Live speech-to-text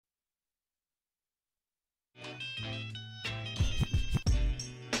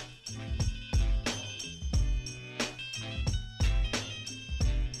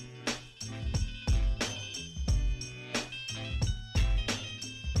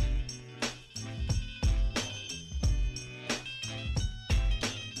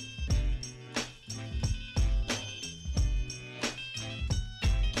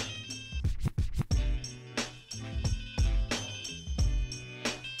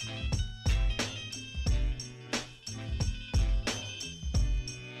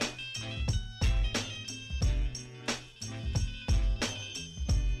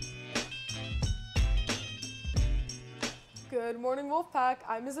Good morning, Wolfpack.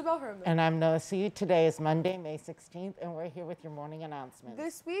 I'm Isabel Herman. And I'm Noah C. Today is Monday, May 16th, and we're here with your morning announcements.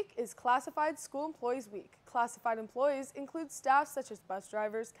 This week is Classified School Employees Week. Classified employees include staff such as bus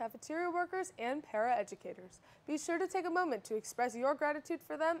drivers, cafeteria workers, and para-educators. Be sure to take a moment to express your gratitude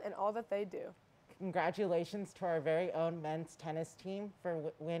for them and all that they do. Congratulations to our very own men's tennis team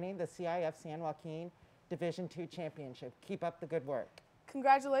for winning the CIF San Joaquin Division II Championship. Keep up the good work.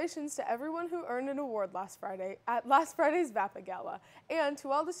 Congratulations to everyone who earned an award last Friday at last Friday's VAPA Gala, and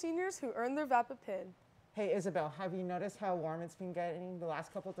to all the seniors who earned their VAPA pin. Hey Isabel, have you noticed how warm it's been getting the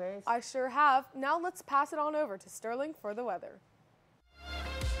last couple days? I sure have. Now let's pass it on over to Sterling for the weather.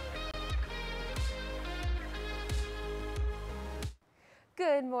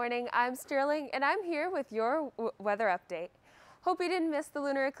 Good morning, I'm Sterling and I'm here with your weather update. Hope you didn't miss the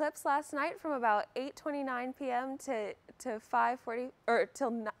lunar eclipse last night from about 8:29 p.m. to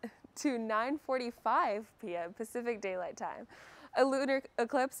 9:45 p.m. Pacific Daylight Time. A lunar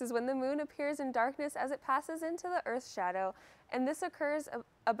eclipse is when the moon appears in darkness as it passes into the Earth's shadow, and this occurs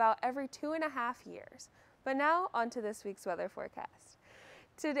about every 2.5 years. But now, on to this week's weather forecast.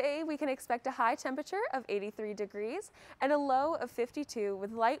 Today, we can expect a high temperature of 83 degrees and a low of 52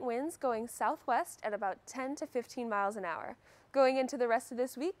 with light winds going southwest at about 10 to 15 miles an hour. Going into the rest of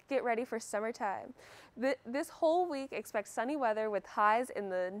this week, get ready for summertime. This whole week, expect sunny weather with highs in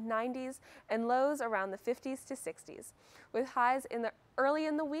the 90s and lows around the 50s to 60s, with highs early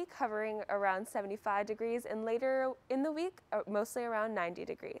in the week hovering around 75 degrees and later in the week mostly around 90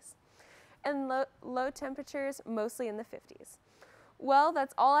 degrees, and low temperatures mostly in the 50s. Well,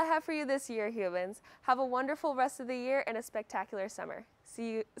 that's all I have for you this year, humans. Have a wonderful rest of the year and a spectacular summer.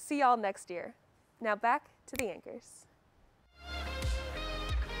 See y'all next year. Now back to the anchors.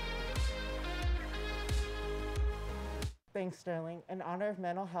 Thanks, Sterling. In honor of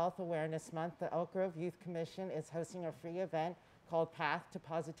Mental Health Awareness Month, the Elk Grove Youth Commission is hosting a free event called Path to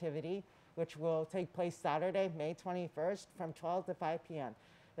Positivity, which will take place Saturday, May 21st from 12 to 5 p.m.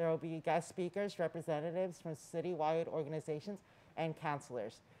 There will be guest speakers, representatives from citywide organizations, and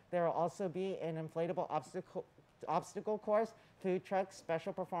counselors. There will also be an inflatable obstacle course, food trucks,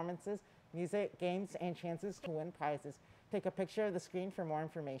 special performances, music, games, and chances to win prizes. Take a picture of the screen for more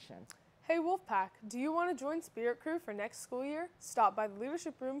information. Hey Wolfpack, do you want to join Spirit Crew for next school year? Stop by the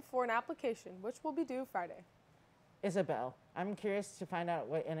leadership room for an application, which will be due Friday. Isabel, I'm curious to find out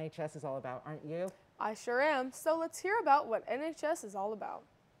what NHS is all about, aren't you? I sure am, so let's hear about what NHS is all about.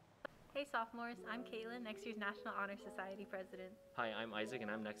 Hey sophomores, I'm Caitlin, next year's National Honor Society President. Hi, I'm Isaac and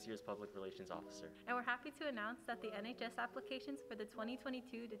I'm next year's Public Relations Officer. And we're happy to announce that the NHS applications for the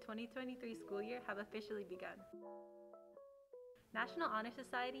 2022 to 2023 school year have officially begun. National Honor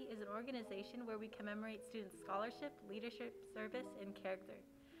Society is an organization where we commemorate students' scholarship, leadership, service, and character.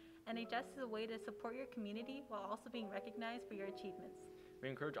 NHS is a way to support your community while also being recognized for your achievements. We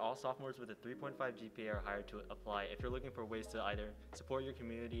encourage all sophomores with a 3.5 GPA or higher to apply if you're looking for ways to either support your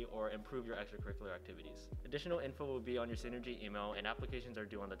community or improve your extracurricular activities. Additional info will be on your Synergy email and applications are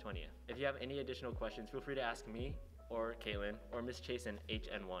due on the 20th. If you have any additional questions, feel free to ask me or Caitlin or Ms. Chasen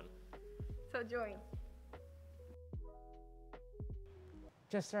HN1. So join.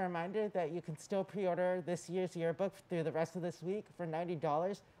 Just a reminder that you can still pre-order this year's yearbook through the rest of this week for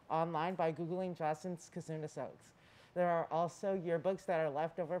 $90 online by Googling Johnson's Casunas Oaks. There are also yearbooks that are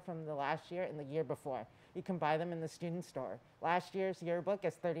left over from the last year and the year before. You can buy them in the student store. Last year's yearbook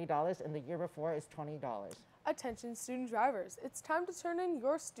is $30 and the year before is $20. Attention student drivers, it's time to turn in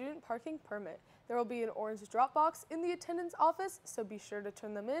your student parking permit. There will be an orange drop box in the attendance office, so be sure to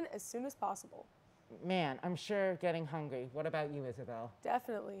turn them in as soon as possible. Man, I'm sure getting hungry. What about you, Isabel?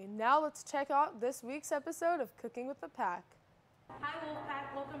 Definitely. Now let's check out this week's episode of Cooking with the Pack. Hi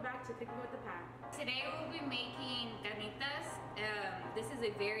Wolfpack, welcome back to Cooking with the Pack. Today we'll be making carnitas. This is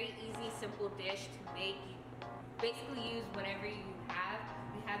a very easy, simple dish to make. Basically use whatever you have.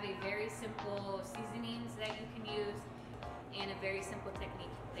 We have a very simple seasonings that you can use and a very simple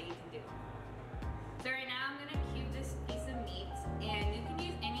technique that you can do. So right now I'm gonna cube this piece of meat, and you can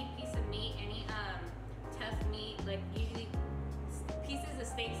use any piece of meat, any tough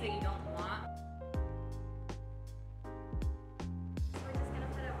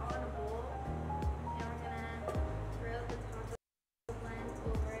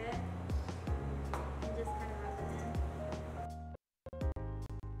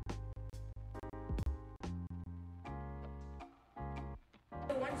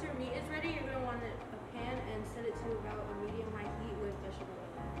once your meat is ready, you're going to want a pan and set it to about a medium-high heat with vegetable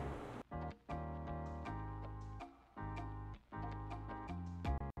oil.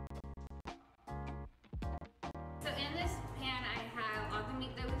 So in this pan, I have all the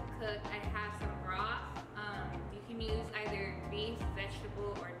meat that we've cooked. I have some broth. You can use either beef,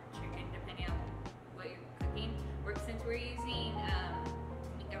 vegetable, or chicken, depending on what you're cooking. Since we're using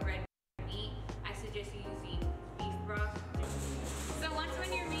a red meat, I suggest you using beef broth. So once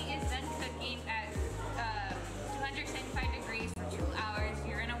when your meat is done cooking at 275 degrees for 2 hours,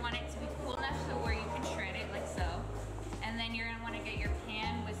 you're gonna want it to be cool enough so where you can shred it like so. And then you're gonna want to get your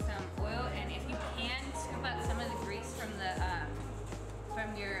pan with some oil, and if you can, scoop out some of the grease from the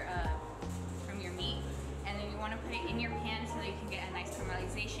from your meat, and then you want to put it in your pan so that you can get a nice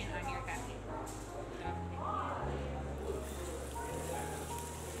caramelization on your gabi.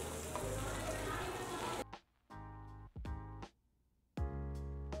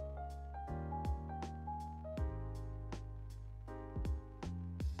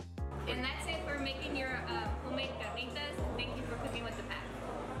 And that's it for making your homemade carnitas. Thank you for cooking with the pack.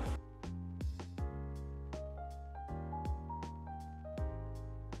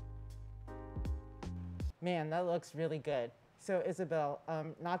 Man, that looks really good. So Isabel,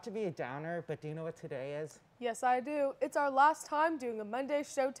 not to be a downer, but do you know what today is? Yes, I do. It's our last time doing a Monday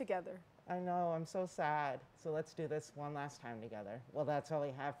show together. I know, I'm so sad. So let's do this one last time together. Well, that's all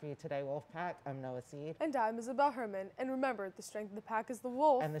we have for you today, Wolfpack. I'm Noah Seed. And I'm Isabel Herman. And remember, the strength of the pack is the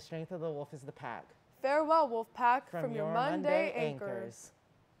wolf. And the strength of the wolf is the pack. Farewell, Wolfpack, from your Monday anchors.